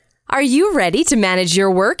Are you ready to manage your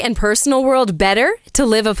work and personal world better to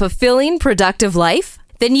live a fulfilling, productive life?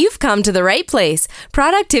 Then you've come to the right place.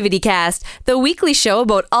 Productivity Cast, the weekly show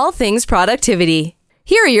about all things productivity.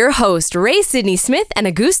 Here are your hosts, Ray Sidney Smith and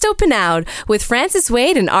Augusto Pinaud, with Francis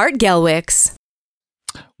Wade and Art Gelwicks.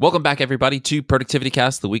 Welcome back, everybody, to Productivity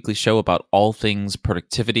Cast, the weekly show about all things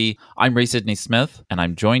productivity. I'm Ray Sidney Smith, and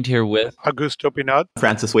I'm joined here with Augusto Pinaud,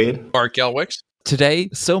 Francis Wade, Art Gelwicks. Today,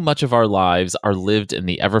 so much of our lives are lived in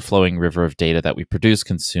the ever-flowing river of data that we produce,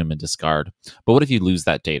 consume, and discard. But what if you lose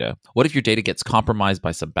that data? What if your data gets compromised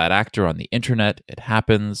by some bad actor on the internet? It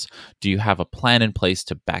happens. Do you have a plan in place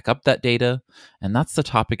to back up that data? And that's the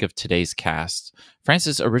topic of today's cast.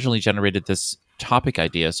 Francis originally generated this topic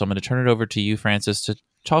idea, so I'm going to turn it over to you, Francis, to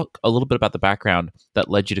talk a little bit about the background that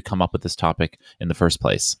led you to come up with this topic in the first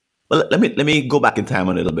place. Well, let me go back in time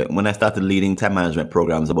a little bit. When I started leading time management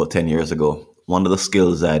programs about 10 years ago, one of the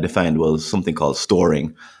skills I defined was something called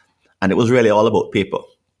storing. And it was really all about paper.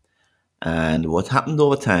 And what happened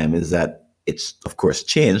over time is that it's, of course,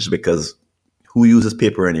 changed because who uses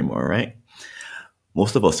paper anymore, right?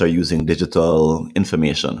 Most of us are using digital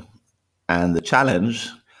information. And the challenge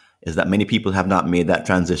is that many people have not made that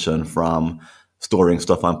transition from storing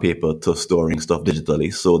stuff on paper to storing stuff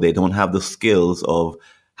digitally. So they don't have the skills of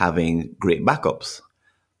having great backups.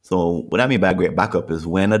 So what I mean by great backup is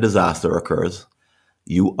when a disaster occurs,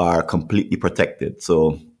 you are completely protected.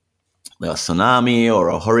 So a tsunami or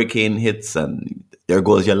a hurricane hits and there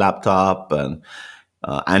goes your laptop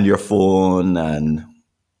and your phone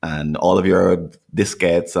and all of your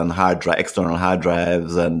diskettes and external hard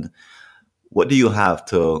drives. And what do you have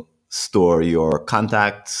to store your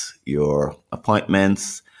contacts, your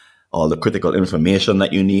appointments, all the critical information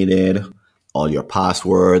that you needed, all your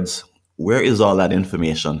passwords? Where is all that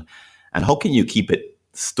information? And how can you keep it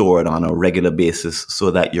stored on a regular basis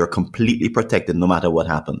so that you're completely protected no matter what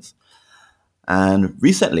happens? And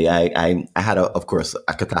recently, I had, of course,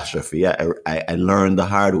 a catastrophe. I learned the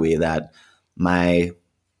hard way that my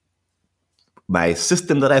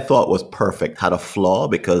system that I thought was perfect had a flaw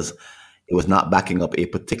because it was not backing up a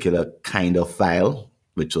particular kind of file,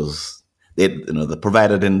 which was, the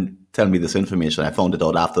provider didn't tell me this information. I found it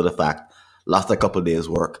out after the fact, lost a couple of days'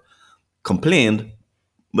 work, complained,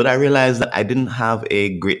 but I realized that I didn't have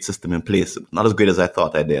a great system in place, not as great as I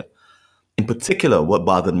thought I did. In particular, what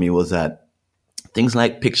bothered me was that things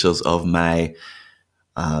like pictures of my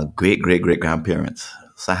great-great-great-grandparents.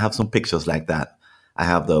 So I have some pictures like that. I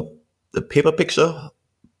have the paper picture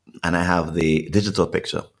and I have the digital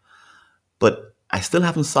picture. But I still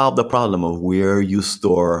haven't solved the problem of where you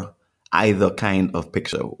store either kind of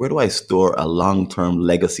picture. Where do I store a long-term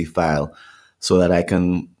legacy file so that I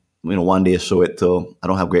can, one day show it to, I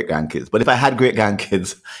don't have great grandkids, but if I had great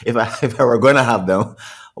grandkids, if I were going to have them,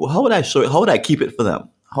 how would I show it? How would I keep it for them?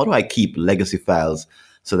 How do I keep legacy files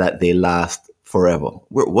so that they last forever?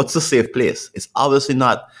 What's the safe place? It's obviously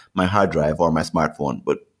not my hard drive or my smartphone,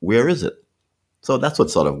 but where is it? So that's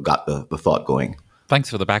what sort of got the thought going.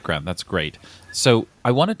 Thanks for the background. That's great. So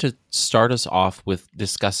I wanted to start us off with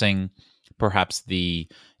discussing perhaps the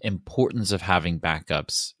importance of having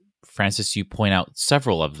backups. Francis, you point out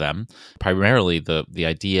several of them, primarily the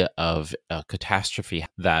idea of a catastrophe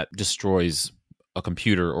that destroys a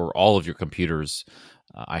computer or all of your computers.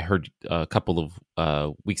 I heard a couple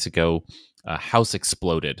of weeks ago, a house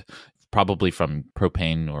exploded, probably from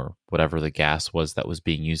propane or whatever the gas was that was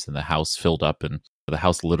being used in the house filled up, and the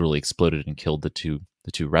house literally exploded and killed the two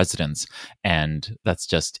residents. And that's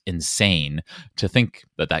just insane to think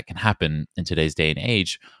that can happen in today's day and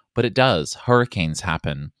age, but it does. Hurricanes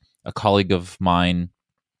happen. A colleague of mine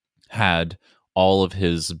had all of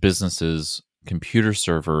his business's computer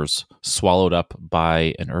servers swallowed up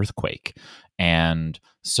by an earthquake. And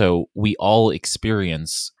so we all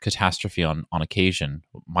experience catastrophe on occasion.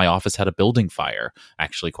 My office had a building fire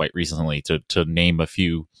actually quite recently, to name a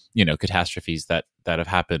few, catastrophes that have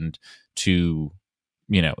happened to,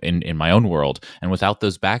 in my own world. And without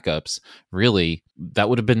those backups, really, that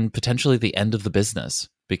would have been potentially the end of the business,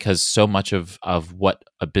 because so much of what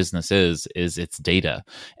a business is its data.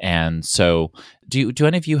 And so do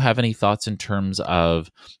any of you have any thoughts in terms of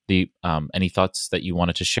any thoughts that you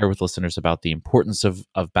wanted to share with listeners about the importance of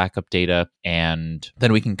backup data? And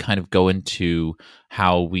then we can kind of go into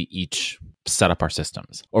how we each set up our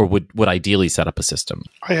systems, or would ideally set up a system.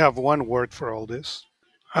 I have one word for all this,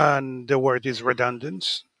 and the word is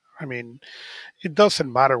redundance. I mean, it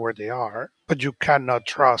doesn't matter where they are, but you cannot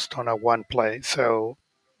trust on a one place. So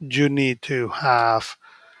you need to have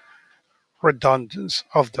redundance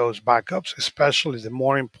of those backups, especially the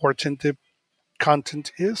more important the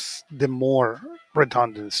content is, the more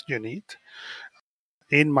redundance you need.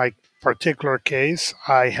 In my particular case,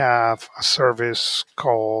 I have a service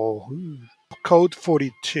called Code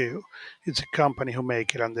 42. It's a company who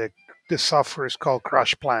make it, and the software is called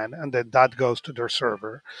CrashPlan, and then that goes to their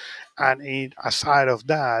server. And aside of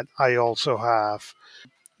that, I also have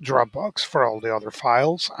Dropbox for all the other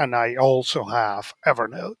files, and I also have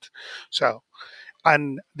Evernote. So,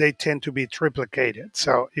 and they tend to be triplicated.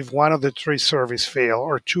 So if one of the three servers fail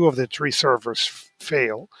or two of the three servers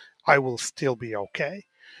fail, I will still be okay.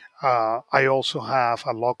 I also have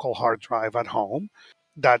a local hard drive at home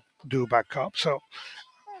that do backup. So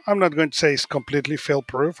I'm not going to say it's completely fail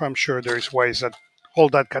proof. I'm sure there's ways that all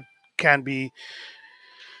that can be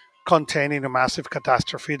contained in a massive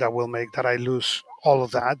catastrophe that will make that I lose all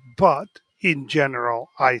of that. But in general,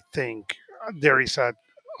 I think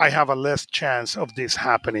I have a less chance of this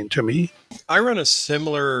happening to me. I run a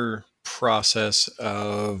similar process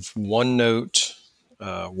of OneNote,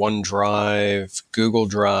 OneDrive, Google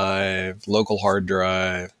Drive, local hard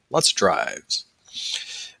drive, lots of drives.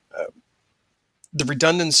 The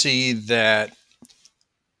redundancy that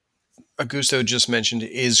Augusto just mentioned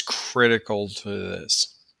is critical to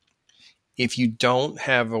this. If you don't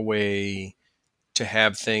have a way to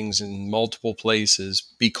have things in multiple places,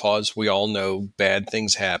 because we all know bad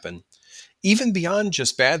things happen, even beyond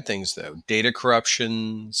just bad things though, data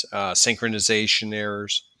corruptions, synchronization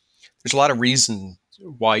errors, there's a lot of reasons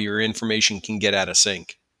why your information can get out of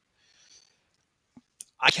sync.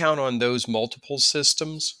 I count on those multiple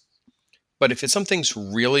systems, but if it's something's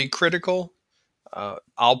really critical,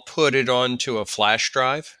 I'll put it onto a flash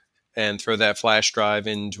drive and throw that flash drive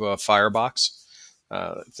into a firebox.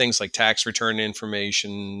 Things like tax return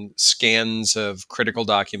information, scans of critical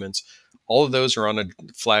documents, all of those are on a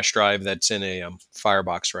flash drive that's in a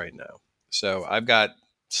firebox right now. So I've got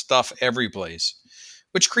stuff every place,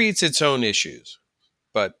 which creates its own issues,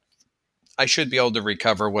 but I should be able to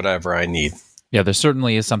recover whatever I need. Yeah, there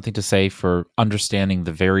certainly is something to say for understanding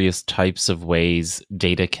the various types of ways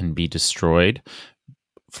data can be destroyed.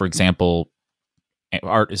 For example,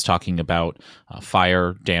 Art is talking about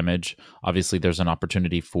fire damage. Obviously, there's an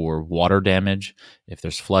opportunity for water damage. If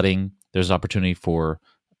there's flooding, there's opportunity for,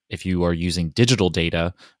 if you are using digital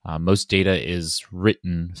data, most data is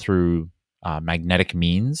written through magnetic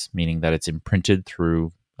means, meaning that it's imprinted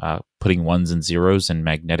through putting ones and zeros in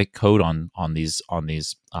magnetic code on these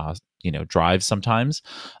drives sometimes.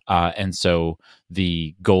 And so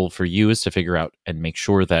the goal for you is to figure out and make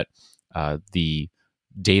sure that the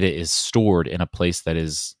data is stored in a place that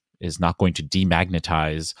is not going to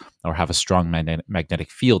demagnetize or have a strong magnetic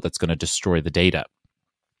field that's going to destroy the data.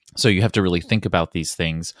 So you have to really think about these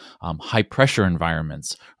things. High pressure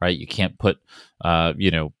environments, right? You can't put,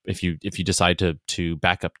 if you decide to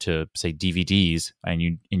back up to say DVDs and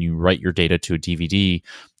you write your data to a DVD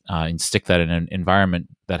and stick that in an environment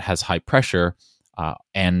that has high pressure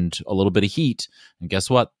and a little bit of heat, and guess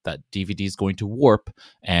what? That DVD is going to warp,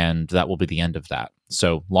 and that will be the end of that.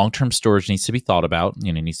 So long-term storage needs to be thought about.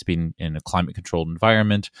 It needs to be in a climate-controlled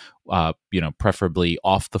environment, preferably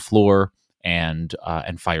off the floor and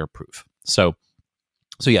fireproof. So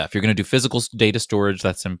yeah, if you're going to do physical data storage,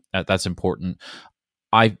 that's important.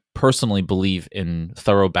 I personally believe in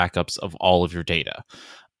thorough backups of all of your data,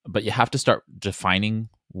 but you have to start defining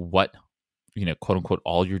what, quote unquote,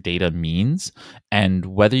 all your data means, and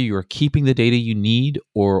whether you're keeping the data you need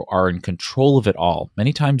or are in control of it all.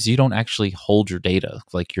 Many times you don't actually hold your data,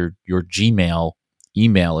 like your Gmail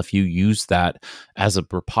email. If you use that as a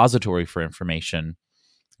repository for information,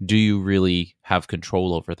 do you really have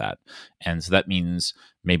control over that? And so that means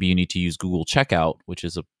maybe you need to use Google Checkout, which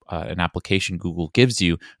is an application Google gives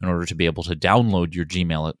you in order to be able to download your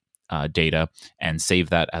Gmail data and save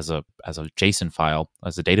that as a JSON file,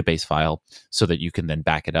 as a database file, so that you can then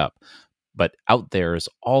back it up. But out there is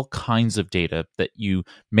all kinds of data that you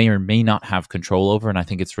may or may not have control over, and I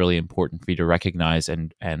think it's really important for you to recognize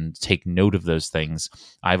and take note of those things.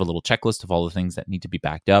 I have a little checklist of all the things that need to be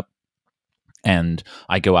backed up, and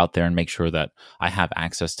I go out there and make sure that I have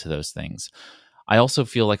access to those things. I also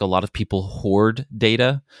feel like a lot of people hoard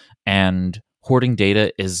data, and hoarding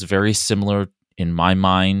data is very similar in my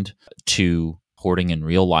mind to hoarding in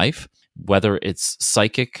real life. Whether it's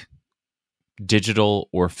psychic, digital,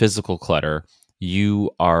 or physical clutter,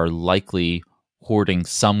 you are likely hoarding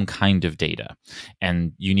some kind of data,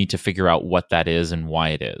 and you need to figure out what that is and why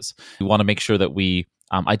it is. We want to make sure that we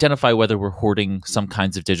identify whether we're hoarding some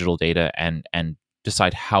kinds of digital data and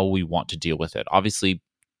decide how we want to deal with it. Obviously,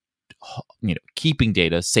 keeping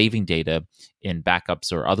data, saving data in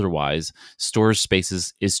backups or otherwise, storage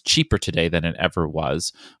spaces is cheaper today than it ever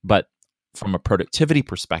was. But from a productivity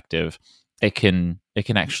perspective, it can it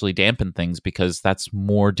can actually dampen things because that's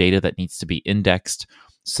more data that needs to be indexed.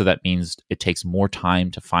 So that means it takes more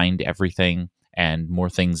time to find everything and more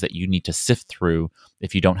things that you need to sift through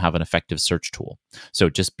if you don't have an effective search tool. So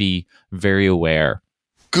just be very aware.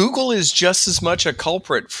 Google is just as much a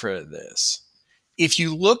culprit for this. If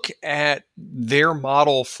you look at their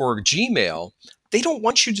model for Gmail, they don't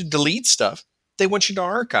want you to delete stuff. They want you to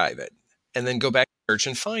archive it and then go back to search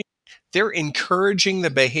and find it. They're encouraging the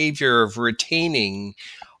behavior of retaining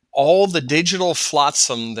all the digital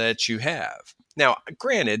flotsam that you have. Now,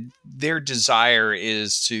 granted, their desire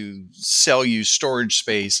is to sell you storage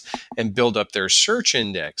space and build up their search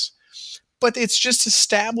index, but it's just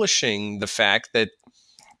establishing the fact that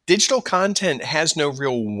digital content has no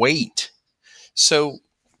real weight. So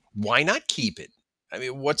why not keep it? I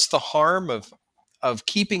mean, what's the harm of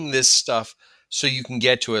keeping this stuff so you can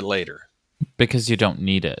get to it later? Because you don't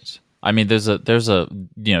need it. I mean, there's a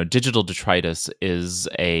digital detritus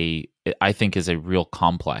I think is a real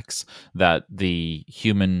complex that the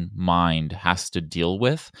human mind has to deal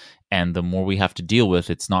with. And the more we have to deal with,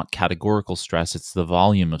 it's not categorical stress, it's the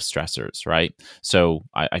volume of stressors, right? So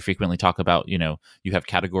I frequently talk about, you have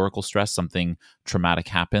categorical stress, something traumatic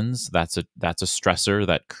happens, that's a stressor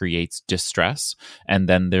that creates distress. And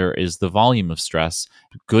then there is the volume of stress,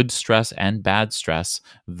 good stress and bad stress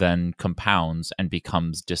then compounds and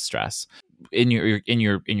becomes distress. In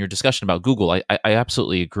your discussion about Google, I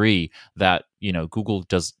absolutely agree that Google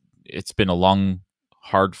does. It's been a long,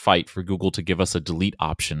 hard fight for Google to give us a delete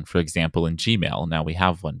option, for example, in Gmail. Now we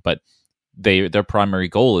have one, but their primary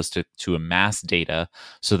goal is to amass data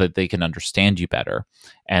so that they can understand you better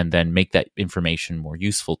and then make that information more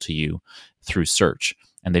useful to you through search.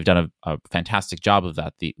 And they've done a fantastic job of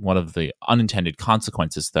that. One of the unintended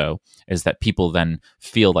consequences, though, is that people then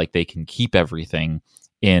feel like they can keep everything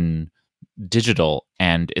in digital,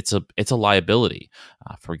 and it's a liability.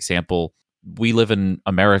 For example, we live in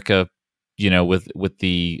America, with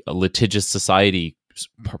the litigious society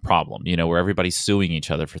problem, where everybody's suing each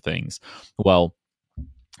other for things. Well,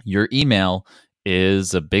 your email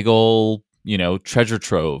is a big old, treasure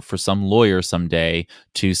trove for some lawyer someday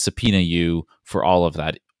to subpoena you for all of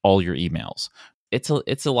that, all your emails.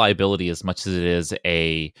 It's a liability as much as it is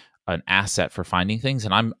an asset for finding things.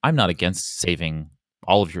 And I'm not against saving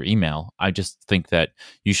all of your email. I just think that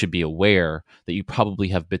you should be aware that you probably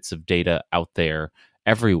have bits of data out there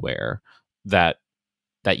everywhere that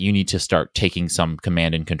you need to start taking some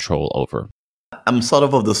command and control over. I'm sort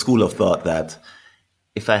of the school of thought that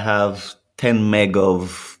if I have 10 meg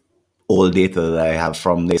of old data that I have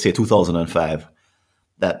from, they say, 2005,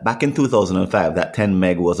 that back in 2005, that 10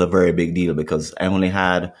 meg was a very big deal because I only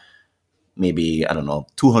had maybe,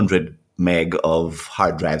 200 meg of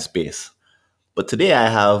hard drive space. But today I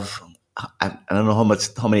don't know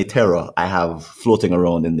how many tera I have floating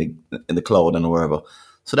around in the cloud and wherever.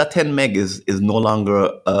 So that 10 meg is no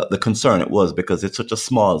longer the concern it was because it's such a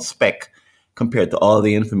small speck compared to all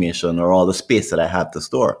the information or all the space that I have to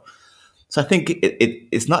store. So I think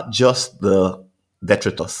it's not just the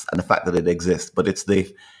detritus and the fact that it exists, but it's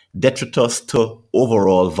the detritus to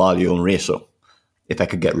overall volume ratio, if I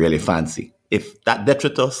could get really fancy. If that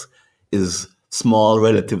detritus is small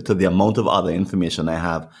relative to the amount of other information I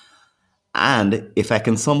have, and if I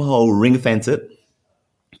can somehow ring fence it,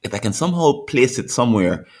 if I can somehow place it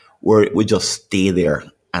somewhere where it would just stay there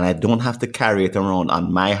and I don't have to carry it around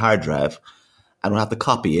on my hard drive, I don't have to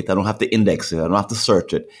copy it, I don't have to index it, I don't have to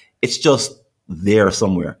search it, it's just there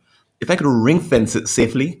somewhere. If I could ring fence it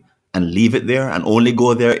safely and leave it there and only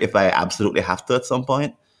go there if I absolutely have to at some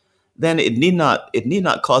point, then it need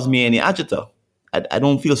not cause me any agita. I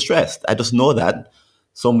don't feel stressed. I just know that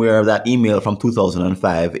somewhere that email from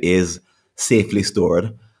 2005 is safely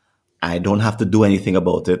stored. I don't have to do anything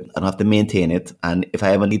about it. I don't have to maintain it. And if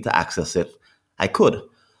I ever need to access it, I could.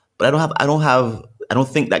 But I don't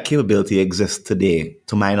think that capability exists today,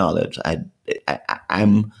 to my knowledge. I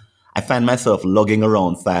find myself lugging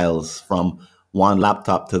around files from one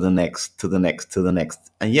laptop to the next, to the next, to the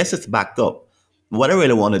next. And yes, it's backed up. What I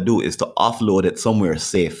really want to do is to offload it somewhere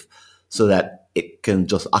safe so that it can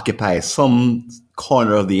just occupy some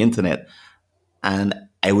corner of the internet and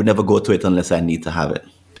I would never go to it unless I need to have it.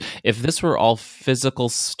 If this were all physical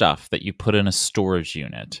stuff that you put in a storage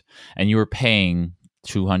unit and you were paying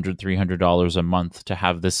 $200, $300 a month to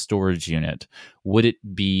have this storage unit, would it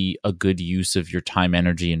be a good use of your time,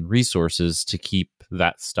 energy, and resources to keep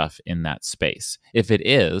that stuff in that space? If it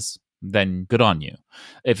is, then good on you.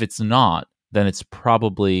 If it's not, then it's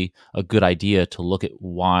probably a good idea to look at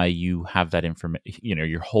why you have that information,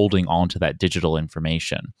 you're holding on to that digital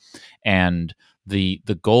information. And the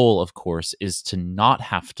goal, of course, is to not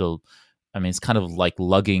have to I mean, it's kind of like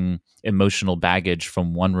lugging emotional baggage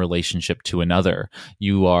from one relationship to another.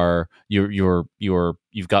 You've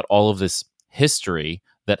got all of this history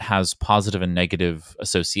that has positive and negative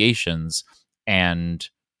associations, and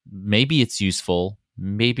maybe it's useful.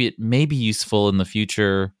 Maybe it may be useful in the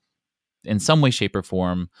future in some way, shape, or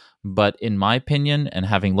form. But in my opinion, and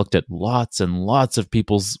having looked at lots and lots of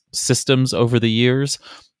people's systems over the years,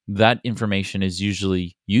 that information is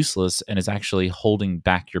usually useless and is actually holding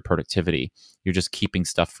back your productivity. You're just keeping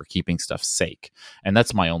stuff for keeping stuff's sake. And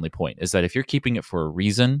that's my only point, is that if you're keeping it for a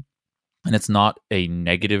reason and it's not a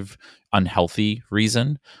negative, unhealthy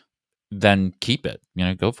reason, then keep it,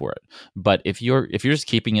 go for it. But if you're just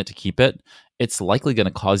keeping it to keep it, it's likely going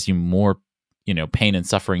to cause you more, pain and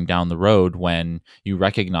suffering down the road when you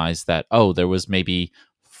recognize that, oh, there was maybe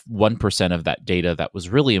 1% of that data that was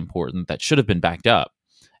really important that should have been backed up.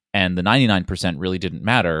 And the 99% really didn't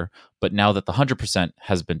matter. But now that the 100%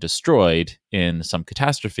 has been destroyed in some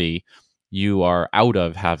catastrophe, you are out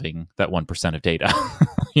of having that 1% of data,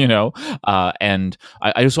 and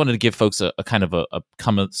I just wanted to give folks a kind of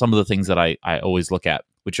some of the things that I always look at,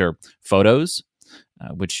 which are photos,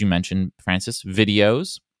 which you mentioned, Francis,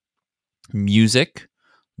 videos, music,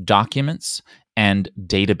 documents, and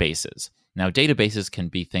databases. Now, databases can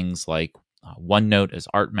be things like OneNote, as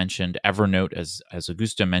Art mentioned, Evernote, as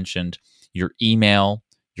Augusto mentioned, your email,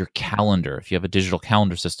 your calendar. If you have a digital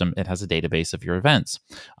calendar system, it has a database of your events,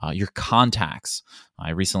 your contacts.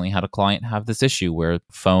 I recently had a client have this issue where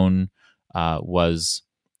the phone was,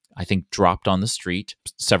 I think, dropped on the street.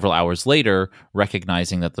 Several hours later,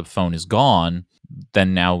 recognizing that the phone is gone,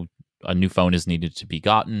 then now a new phone is needed to be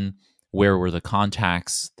gotten. Where were the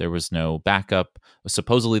contacts? There was no backup.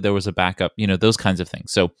 Supposedly there was a backup. Those kinds of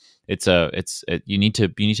things. So you need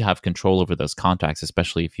to have control over those contacts,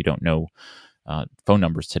 especially if you don't know phone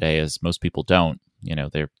numbers today, as most people don't.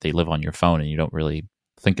 They live on your phone, and you don't really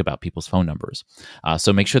think about people's phone numbers.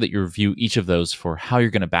 So make sure that you review each of those for how you're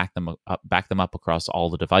going to back them up across all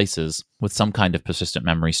the devices with some kind of persistent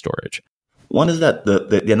memory storage. One is that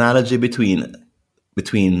the analogy between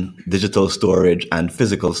digital storage and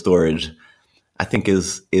physical storage, I think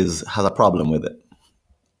has a problem with it,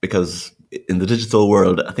 because in the digital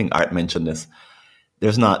world, I think Art mentioned this,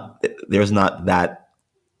 there's not that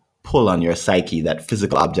pull on your psyche that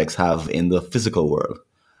physical objects have in the physical world.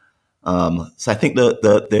 So I think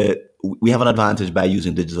we have an advantage by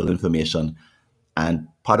using digital information, and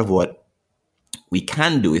part of what we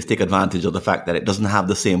can do is take advantage of the fact that it doesn't have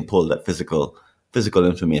the same pull that physical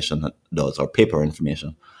information does, or paper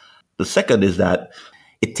information. The second is that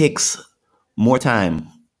it takes more time.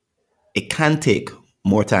 It can take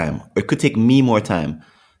more time, or it could take me more time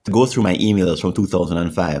to go through my emails from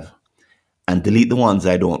 2005 and delete the ones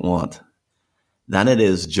I don't want than it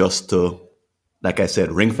is just to, like I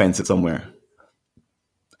said, ring fence it somewhere.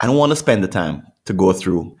 I don't want to spend the time to go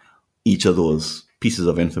through each of those pieces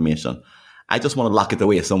of information. I just want to lock it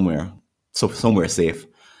away somewhere safe.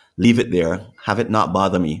 Leave it there, have it not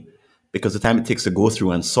bother me, because the time it takes to go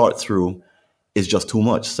through and sort through is just too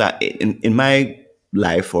much. So in my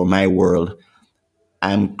life, or my world,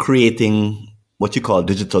 I'm creating what you call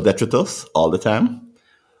digital detritus all the time,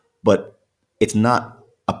 but it's not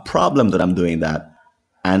a problem that I'm doing that.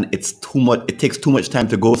 And it's too much. It takes too much time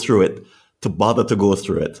to go through it, to bother to go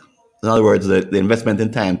through it. In other words, the investment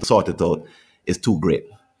in time to sort it out is too great.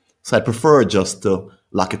 So I prefer just to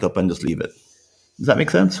lock it up and just leave it. Does that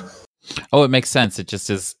make sense? Oh, it makes sense. It just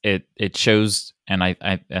is. It shows, and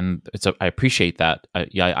I appreciate that.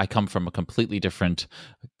 I come from a completely different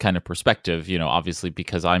kind of perspective. Obviously,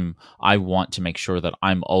 because I want to make sure that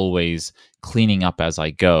I'm always cleaning up as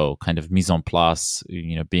I go, kind of mise en place.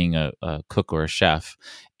 Being a cook or a chef,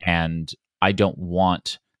 and I don't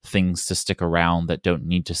want things to stick around that don't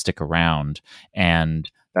need to stick around,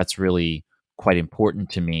 and that's really quite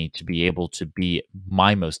important to me to be able to be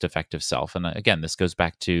my most effective self. And again, this goes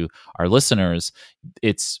back to our listeners.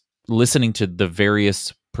 It's listening to the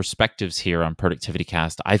various perspectives here on Productivity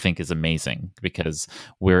Cast, I think, is amazing, because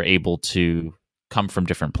we're able to come from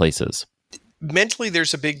different places. Mentally,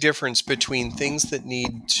 there's a big difference between things that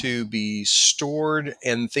need to be stored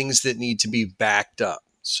and things that need to be backed up.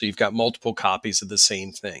 So you've got multiple copies of the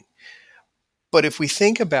same thing. But if we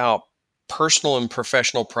think about personal and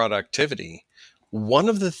professional productivity, one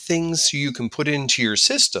of the things you can put into your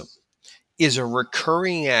system is a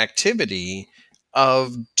recurring activity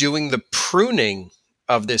of doing the pruning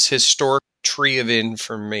of this historic tree of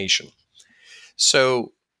information.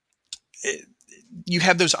 So you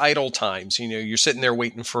have those idle times, you're sitting there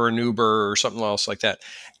waiting for an Uber or something else like that.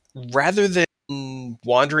 Rather than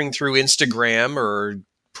wandering through Instagram or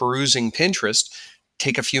perusing Pinterest,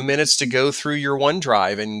 take a few minutes to go through your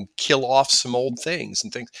OneDrive and kill off some old things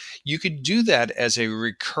and things. You could do that as a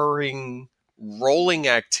recurring rolling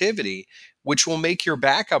activity, which will make your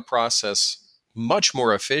backup process much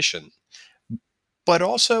more efficient. But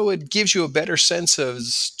also it gives you a better sense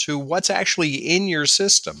as to what's actually in your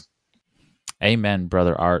system. Amen,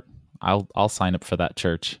 Brother Art. I'll sign up for that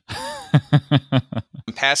church.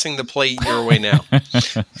 I'm passing the plate your way now.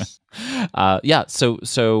 Yeah.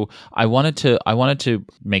 So I wanted to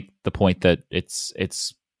make the point that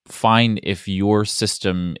it's fine if your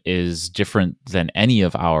system is different than any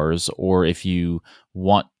of ours, or if you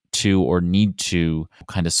want to or need to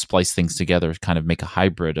kind of splice things together, kind of make a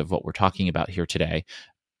hybrid of what we're talking about here today.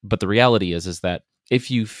 But the reality is that if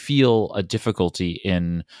you feel a difficulty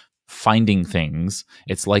in finding things,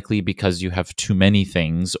 it's likely because you have too many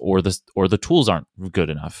things, or the tools aren't good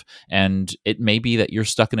enough. And it may be that you're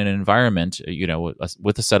stuck in an environment,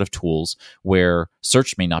 with a set of tools where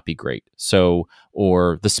search may not be great. So,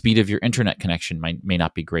 or the speed of your internet connection may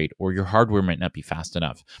not be great, or your hardware might not be fast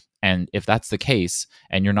enough. And if that's the case,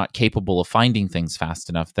 and you're not capable of finding things fast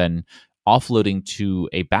enough, then offloading to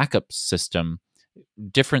a backup system,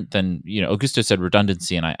 different than, Augusto said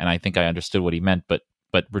redundancy, and I think I understood what he meant, but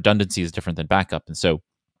redundancy is different than backup. And so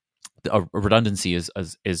a redundancy is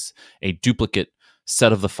a duplicate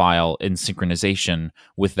set of the file in synchronization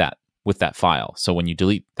with that file. So when you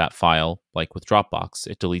delete that file, like with Dropbox,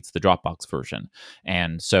 it deletes the Dropbox version.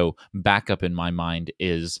 And so backup, in my mind,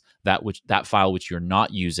 is that file which you're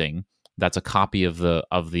not using, that's a copy of the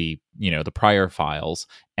the prior files,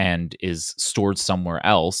 and is stored somewhere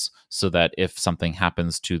else, so that if something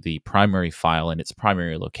happens to the primary file in its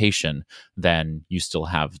primary location, then you still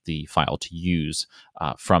have the file to use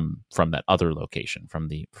from that other location, from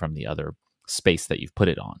the other space that you've put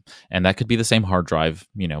it on. And that could be the same hard drive,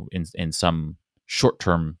 in some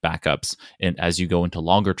short-term backups. And as you go into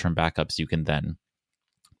longer-term backups, you can then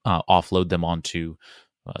offload them onto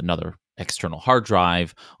another external hard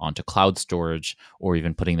drive, onto cloud storage, or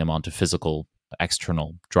even putting them onto physical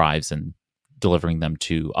external drives and delivering them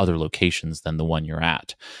to other locations than the one you're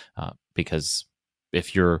at. Because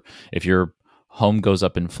if your home goes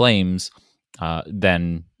up in flames,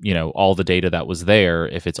 then all the data that was there,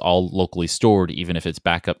 if it's all locally stored, even if it's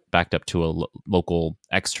backed up to a local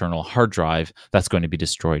external hard drive, that's going to be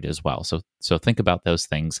destroyed as well. So think about those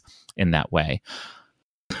things in that way.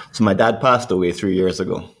 So my dad passed away 3 years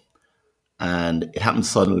ago, and it happened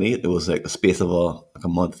suddenly. It was like a space of a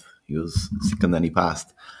month. He was sick and then he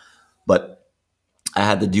passed. But I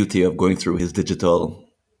had the duty of going through his digital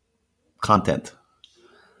content.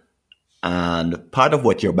 And part of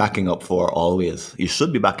what you're backing up for always, you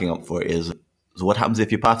should be backing up for, is what happens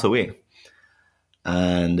if you pass away.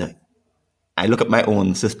 And I look at my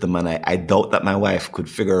own system, and I doubt that my wife could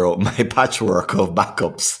figure out my patchwork of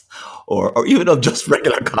backups or even of just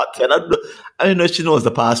regular content. I don't know if she knows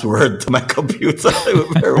the password to my computer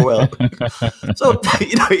very well. So,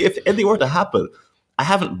 if anything were to happen, I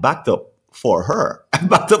haven't backed up for her. I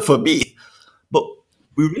backed up for me. But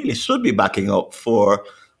we really should be backing up for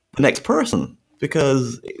the next person,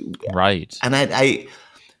 because right. And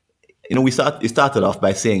we started off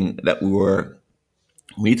by saying that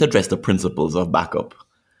we need to address the principles of backup,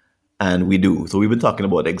 and we do. So we've been talking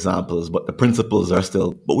about examples, but the principles are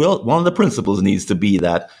still. But one of the principles needs to be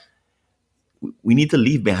that we need to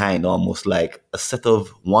leave behind almost like a set of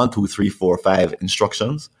 1, 2, 3, 4, 5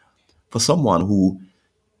 instructions for someone who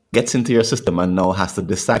gets into your system and now has to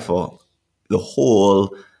decipher the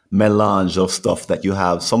whole melange of stuff that you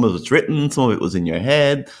have. Some of it's written, some of it was in your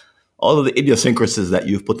head, all of the idiosyncrasies that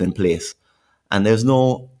you've put in place. And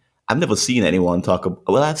I've never seen anyone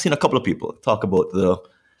I've seen a couple of people talk about the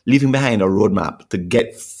leaving behind a roadmap to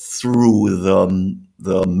get through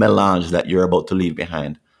the melange that you're about to leave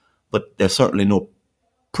behind. But there's certainly no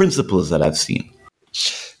principles that I've seen.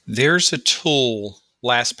 There's a tool,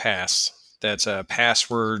 LastPass, that's a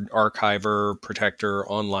password archiver, protector,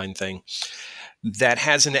 online thing, that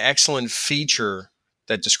has an excellent feature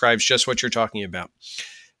that describes just what you're talking about.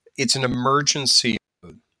 It's an emergency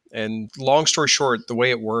mode. And long story short, the way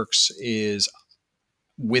it works is,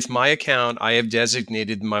 with my account, I have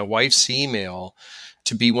designated my wife's email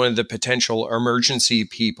to be one of the potential emergency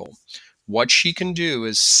people. What she can do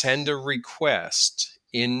is send a request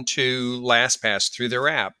into LastPass through their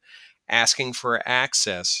app asking for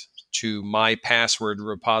access to my password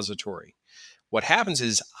repository. What happens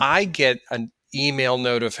is I get an email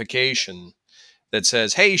notification that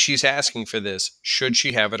says, hey, she's asking for this. Should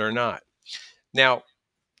she have it or not? Now,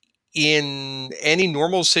 in any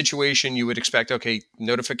normal situation, you would expect, okay,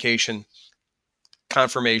 notification,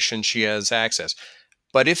 confirmation, she has access.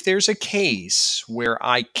 But if there's a case where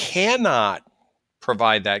I cannot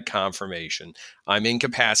provide that confirmation, I'm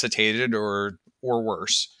incapacitated or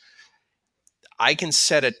worse, I can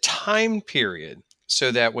set a time period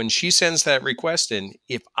so that when she sends that request in,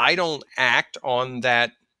 if I don't act on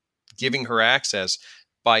that giving her access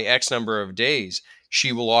by X number of days,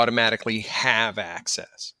 she will automatically have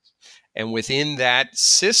access. And within that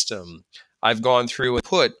system, I've gone through and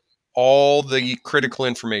put all the critical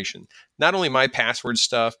information, not only my password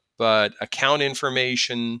stuff, but account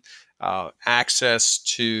information, access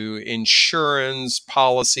to insurance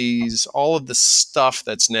policies, all of the stuff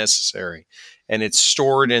that's necessary. And it's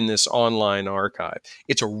stored in this online archive.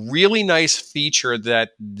 It's a really nice feature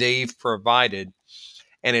that they've provided.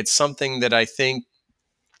 And it's something that I think,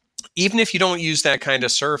 even if you don't use that kind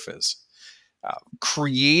of surface,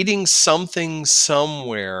 creating something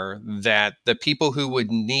somewhere that the people who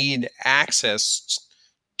would need access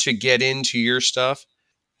to get into your stuff,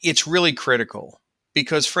 it's really critical,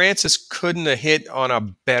 because Francis couldn't have hit on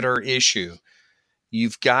a better issue.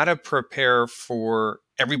 You've got to prepare for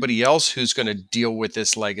everybody else who's going to deal with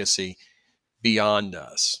this legacy beyond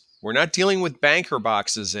us. We're not dealing with banker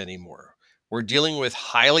boxes anymore. We're dealing with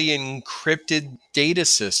highly encrypted data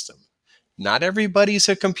system. Not everybody's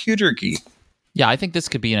a computer geek. Yeah, I think this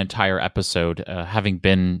could be an entire episode. Having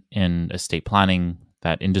been in estate planning,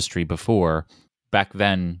 that industry before, back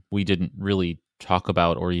then we didn't really talk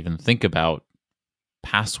about or even think about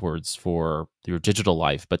passwords for your digital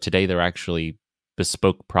life, but today they're actually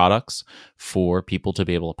bespoke products for people to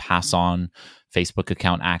be able to pass on Facebook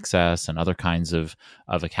account access and other kinds of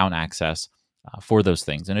account access for those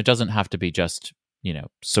things. And it doesn't have to be just,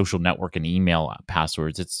 social network and email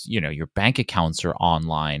passwords. It's, your bank accounts are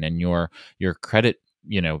online, and your credit,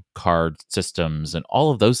 card systems and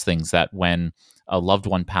all of those things that when a loved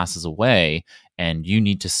one passes away and you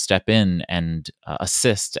need to step in and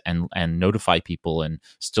assist and notify people and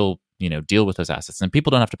still, deal with those assets. And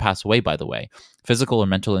people don't have to pass away, by the way. Physical or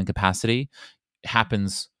mental incapacity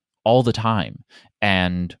happens all the time.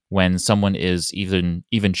 And when someone is even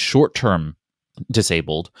short-term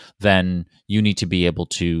disabled, then you need to be able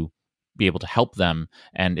to help them,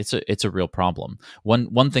 and it's a real problem.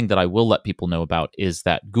 One thing that I will let people know about is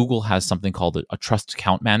that Google has something called a trust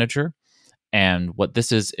account manager, and what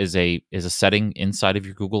this is a setting inside of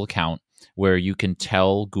your Google account where you can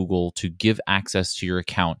tell Google to give access to your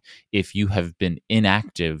account if you have been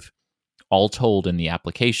inactive, all told, in the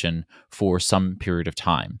application for some period of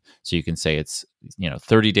time. So you can say it's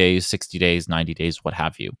 30 days, 60 days, 90 days, what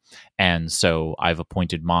have you. And so I've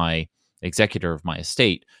appointed my executor of my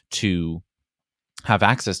estate to have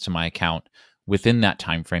access to my account within that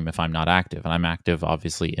time frame if I'm not active. And I'm active,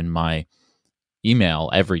 obviously, in my email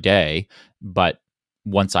every day. But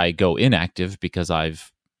once I go inactive because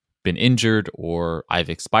I've been injured or I've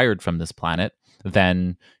expired from this planet,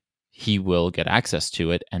 then he will get access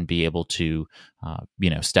to it and be able to,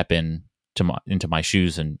 step into my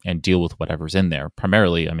shoes and deal with whatever's in there.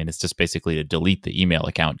 Primarily, it's just basically to delete the email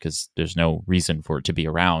account because there's no reason for it to be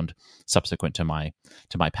around subsequent to my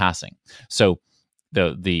passing. So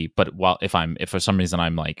if for some reason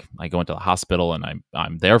I go into the hospital and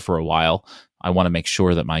I'm there for a while, I want to make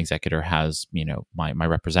sure that my executor has, my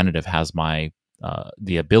representative has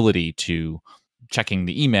the ability to checking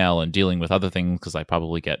the email and dealing with other things, because I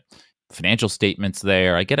probably get financial statements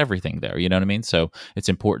there. I get everything there. You know what I mean? So it's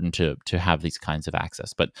important to have these kinds of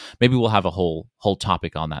access. But maybe we'll have a whole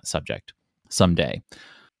topic on that subject someday.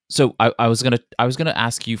 So I was gonna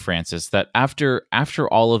ask you, Francis, that after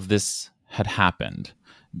all of this had happened,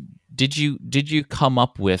 did you come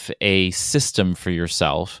up with a system for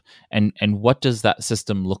yourself, and what does that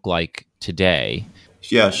system look like today?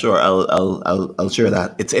 Yeah, sure. I'll share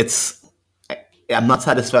that. I'm not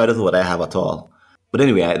satisfied with what I have at all. But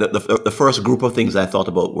anyway, the first group of things I thought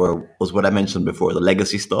about was what I mentioned before, the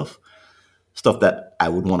legacy stuff that I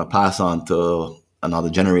would want to pass on to another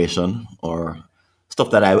generation, or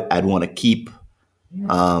stuff that I'd want to keep,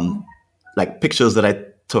 like pictures that I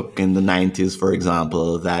took in the 90s, for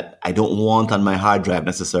example, that I don't want on my hard drive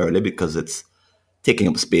necessarily because it's taking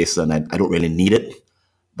up space and I don't really need it,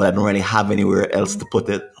 but I don't really have anywhere else to put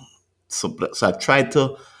it. So I've tried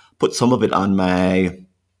to put some of it on my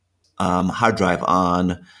hard drive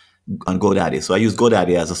on GoDaddy. So I use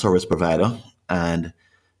GoDaddy as a service provider, and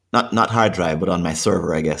not hard drive, but on my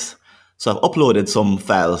server, I guess. So I've uploaded some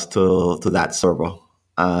files to that server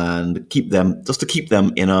and keep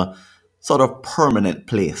them in a sort of permanent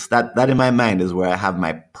place. That in my mind is where I have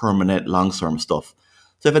my permanent long-term stuff.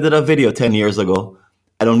 So if I did a video 10 years ago,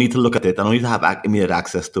 I don't need to look at it. I don't need to have immediate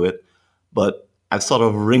access to it, but I've sort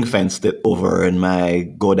of ring-fenced it over in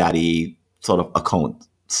my GoDaddy sort of account,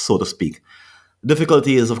 so to speak. The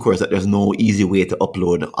difficulty is, of course, that there's no easy way to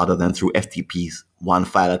upload other than through FTPs, one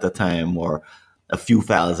file at a time or a few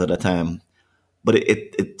files at a time. But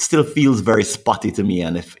it still feels very spotty to me.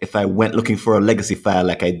 And if I went looking for a legacy file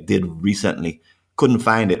like I did recently, couldn't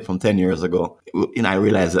find it from 10 years ago, I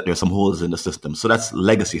realized that there's some holes in the system. So that's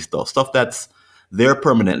legacy stuff that's there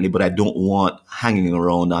permanently, but I don't want hanging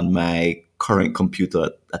around on my current computer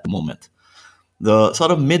at the moment. The sort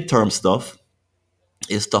of midterm stuff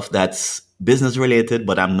is stuff that's business related,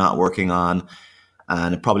 but I'm not working on,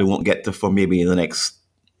 and it probably won't get to for maybe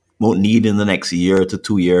won't need in the next year to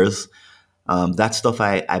 2 years. That stuff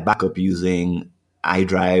I back up using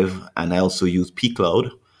iDrive, and I also use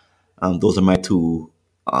pCloud. Those are my two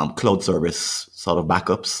cloud service sort of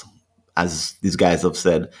backups. As you guys have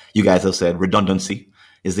said, redundancy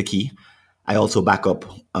is the key. I also back up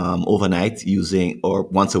overnight or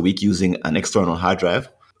once a week using an external hard drive.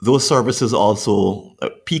 Those services also,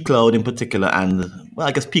 pCloud in particular, and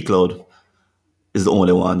I guess pCloud is the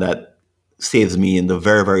only one that saves me in the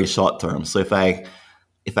very, very short term. So if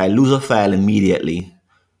I lose a file immediately,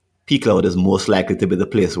 pCloud is most likely to be the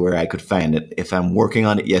place where I could find it. If I'm working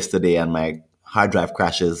on it yesterday and my hard drive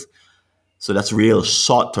crashes, so that's real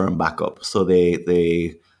short-term backup. So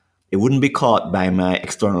it wouldn't be caught by my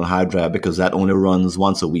external hard drive because that only runs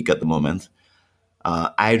once a week at the moment.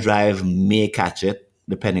 iDrive may catch it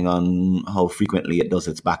depending on how frequently it does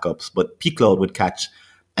its backups, but pCloud would catch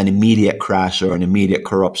an immediate crash or an immediate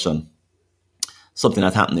corruption, something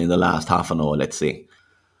that happened in the last half an hour, let's say.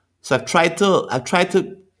 So I've tried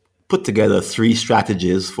to put together 3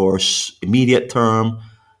 strategies for immediate term,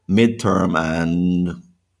 midterm, and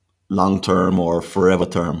long term or forever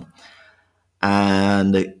term.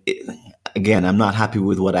 And again, I'm not happy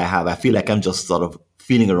with what I have. I feel like I'm just sort of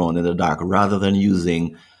feeling around in the dark rather than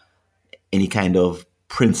using any kind of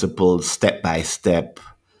principled step-by-step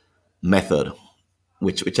method,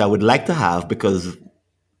 which I would like to have, because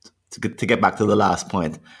to get back to the last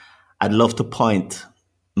point, I'd love to point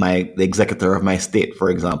the executor of my estate, for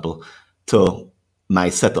example, to my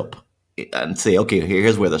setup and say, okay,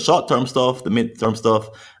 here's where the short-term stuff, the mid-term stuff,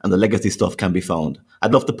 and the legacy stuff can be found.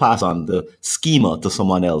 I'd love to pass on the schema to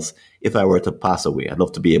someone else if I were to pass away. I'd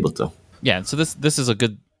love to be able to. Yeah, so this is a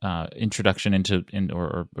good introduction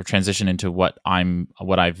or transition into what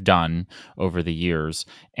I've done over the years,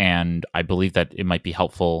 and I believe that it might be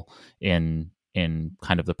helpful in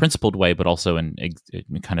kind of the principled way, but also in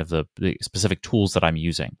kind of the specific tools that I'm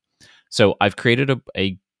using. So I've created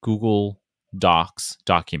a Google Docs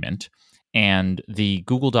document, and the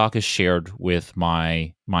Google Doc is shared with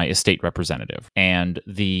my estate representative. And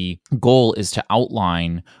the goal is to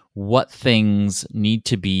outline what things need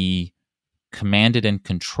to be commanded and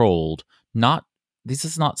controlled. This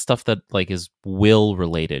is not stuff that is will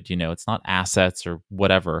related, it's not assets or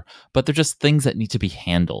whatever, but they're just things that need to be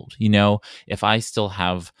handled. If I still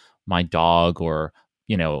have my dog or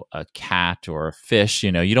a cat or a fish,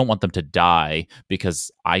 you don't want them to die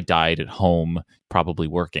because I died at home, probably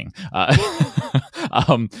working.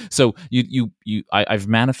 So I've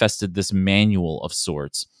manifested this manual of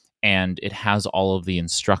sorts, and it has all of the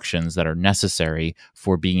instructions that are necessary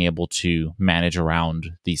for being able to manage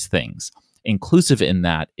around these things. Inclusive in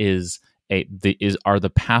that are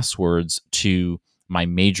the passwords to my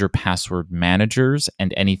major password managers,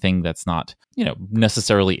 and anything that's not,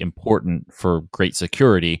 necessarily important for great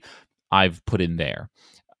security, I've put in there.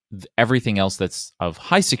 Everything else that's of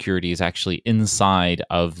high security is actually inside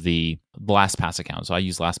of the LastPass account. So I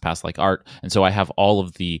use LastPass like art, and so I have all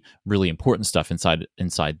of the really important stuff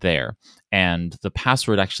inside there. And the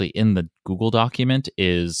password actually in the Google document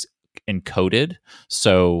is encoded,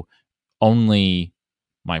 so only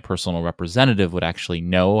my personal representative would actually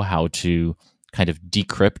know how to kind of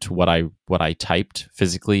decrypt what I typed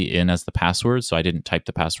physically in as the password. So I didn't type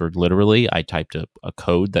the password literally. I typed a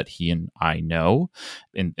code that he and I know.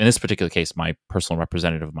 In this particular case, my personal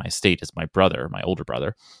representative of my estate is my brother, my older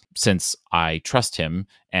brother. Since I trust him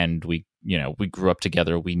and we grew up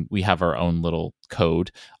together, we have our own little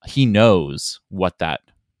code. He knows what that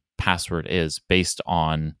password is based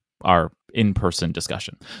on our in-person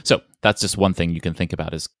discussion. So that's just one thing you can think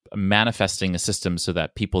about, is manifesting a system so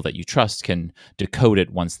that people that you trust can decode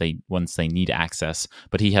it once they need access.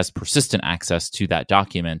 But he has persistent access to that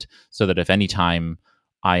document, so that if any time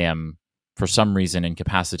I am for some reason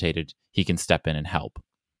incapacitated, he can step in and help.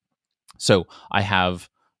 So I have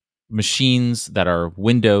machines that are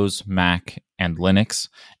Windows, Mac, and Linux.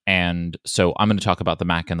 And so I'm going to talk about the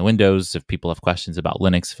Mac and the Windows. If people have questions about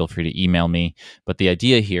Linux, feel free to email me. But the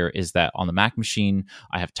idea here is that on the Mac machine,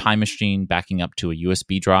 I have Time Machine backing up to a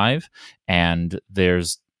USB drive, and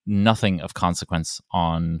there's nothing of consequence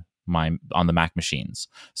on the Mac machines.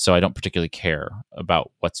 So I don't particularly care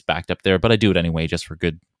about what's backed up there, but I do it anyway just for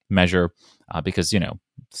good measure because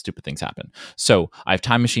stupid things happen. So I have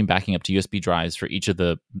Time Machine backing up to USB drives for each of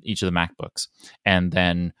the MacBooks, and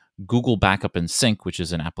then Google Backup and Sync, which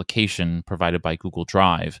is an application provided by Google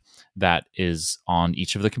Drive that is on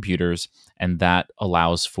each of the computers, and that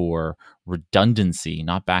allows for redundancy,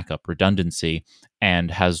 not backup, redundancy,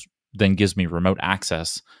 and then gives me remote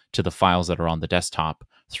access to the files that are on the desktop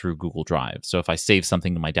through Google Drive. So if I save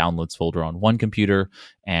something in my downloads folder on one computer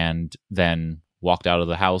and then walked out of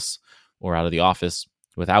the house or out of the office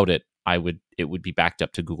without it, it would be backed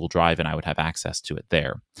up to Google Drive and I would have access to it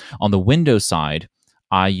there. On the Windows side,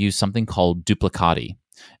 I use something called Duplicati,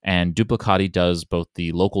 and Duplicati does both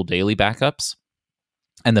the local daily backups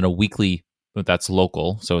and then a weekly that's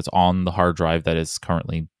local. So it's on the hard drive that is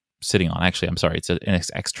currently sitting on. Actually, I'm sorry, it's an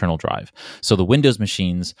external drive. So the Windows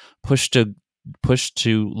machines push to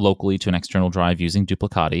locally to an external drive using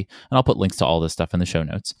Duplicati, and I'll put links to all this stuff in the show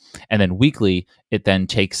notes. And then weekly, it then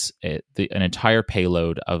takes an entire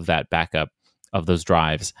payload of that backup of those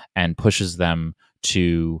drives and pushes them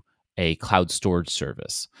to a cloud storage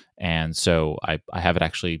service. And so I have it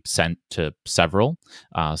actually sent to several.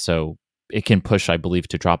 So it can push, I believe,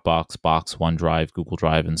 to Dropbox, Box, OneDrive, Google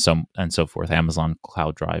Drive, and so forth, Amazon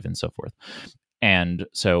Cloud Drive, and so forth. And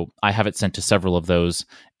so I have it sent to several of those.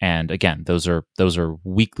 And again, those are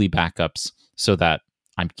weekly backups so that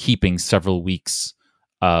I'm keeping several weeks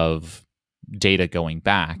of data going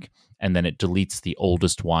back, and then it deletes the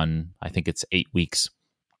oldest one. I think it's 8 weeks.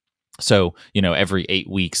 So, every 8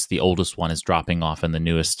 weeks, the oldest one is dropping off and the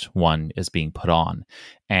newest one is being put on.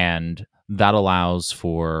 And that allows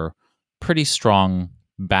for pretty strong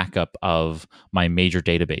backup of my major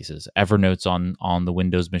databases, Evernote's on the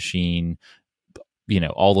Windows machine,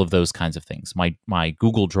 all of those kinds of things. My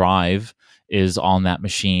Google Drive is on that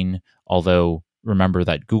machine, although remember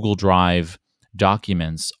that Google Drive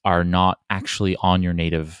documents are not actually on your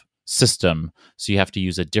native system, so you have to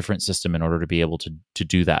use a different system in order to be able to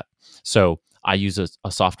do that. So I use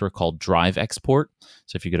a software called Drive Export.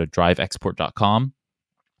 So if you go to driveexport.com,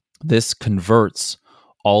 this converts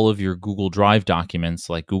all of your Google Drive documents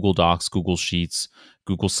like Google Docs, Google Sheets,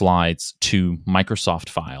 Google Slides to Microsoft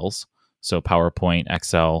files. So PowerPoint,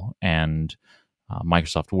 Excel, and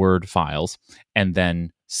Microsoft Word files, and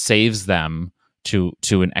then saves them to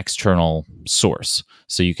an external source.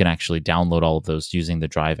 So you can actually download all of those using the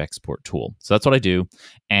Drive Export tool. So that's what I do.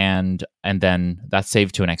 And then that's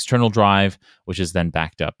saved to an external drive, which is then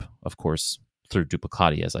backed up, of course, through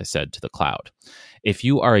Duplicati, as I said, to the cloud. If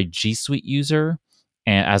you are a G Suite user,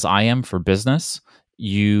 and as I am for business,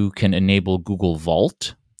 you can enable Google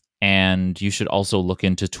Vault. And you should also look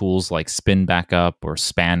into tools like Spin Backup or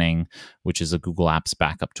Spanning, which is a Google Apps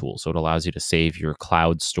backup tool. So it allows you to save your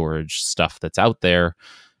cloud storage stuff that's out there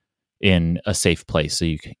in a safe place.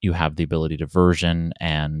 So you have the ability to version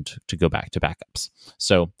and to go back to backups.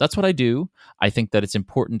 So that's what I do. I think that it's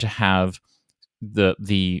important to have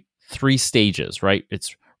the 3 stages, right?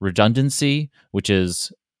 It's redundancy, which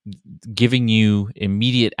is giving you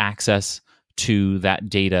immediate access to that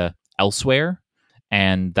data elsewhere.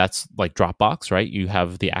 And that's like Dropbox, right? You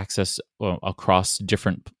have the access across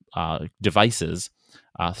different devices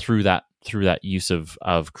through that use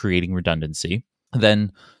of creating redundancy.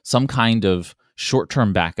 Then some kind of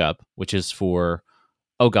short-term backup, which is for,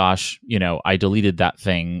 oh gosh, I deleted that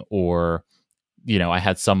thing, or I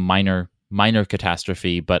had some minor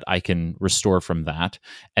catastrophe, but I can restore from that.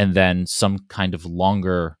 And then some kind of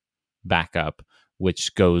longer backup,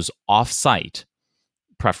 which goes off-site,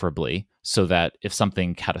 preferably, so that if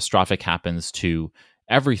something catastrophic happens to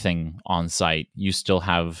everything on site, you still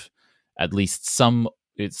have at least some.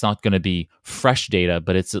 It's not going to be fresh data,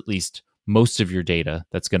 but it's at least most of your data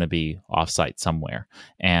that's going to be offsite somewhere.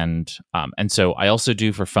 And so I also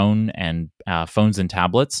do for phones and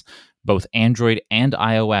tablets. Both Android and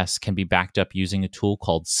iOS can be backed up using a tool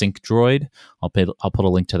called SyncDroid. I'll put a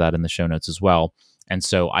link to that in the show notes as well. And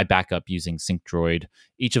so I back up using SyncDroid.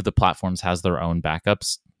 Each of the platforms has their own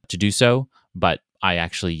backups to do so, but I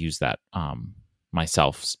actually use that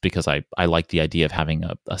myself because I like the idea of having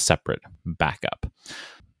a separate backup.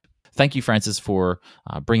 Thank you, Francis, for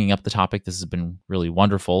bringing up the topic. This has been really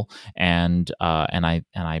wonderful, and I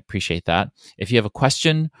appreciate that. If you have a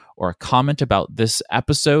question or a comment about this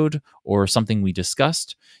episode or something we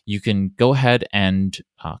discussed, you can go ahead and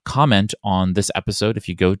comment on this episode if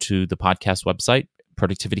you go to the podcast website,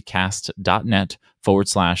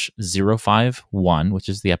 productivitycast.net/051, which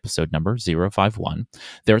is the episode number 051.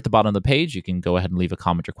 There at the bottom of the page, you can go ahead and leave a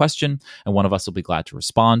comment or question, and one of us will be glad to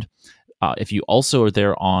respond. If you also are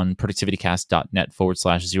there on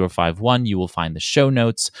productivitycast.net/051, you will find the show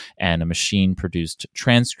notes and a machine-produced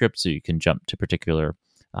transcript, so you can jump to particular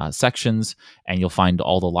sections, and you'll find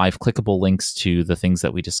all the live clickable links to the things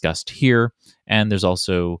that we discussed here. And there's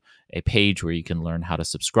also a page where you can learn how to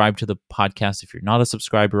subscribe to the podcast if you're not a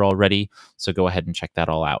subscriber already. So go ahead and check that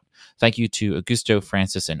all out. Thank you to Augusto,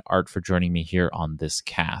 Francis, and Art for joining me here on this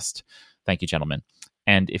cast. Thank you, gentlemen.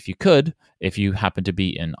 And if you happen to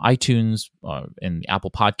be in iTunes, in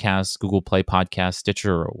Apple Podcasts, Google Play Podcasts,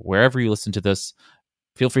 Stitcher, or wherever you listen to this,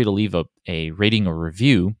 feel free to leave a rating or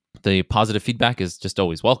review. The positive feedback is just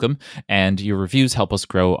always welcome, and your reviews help us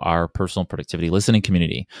grow our personal productivity listening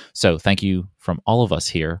community. So thank you from all of us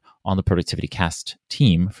here on the Productivity Cast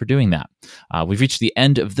team for doing that. We've reached the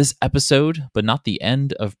end of this episode, but not the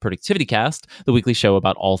end of Productivity Cast, the weekly show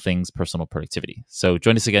about all things personal productivity. So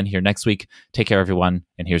join us again here next week. Take care, everyone,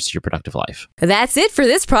 and here's to your productive life. That's it for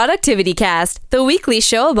this Productivity Cast, the weekly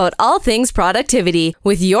show about all things productivity,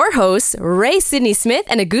 with your hosts, Ray Sidney Smith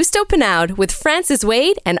and Augusto Pinaud, with Francis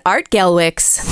Wade and Art Gelwicks.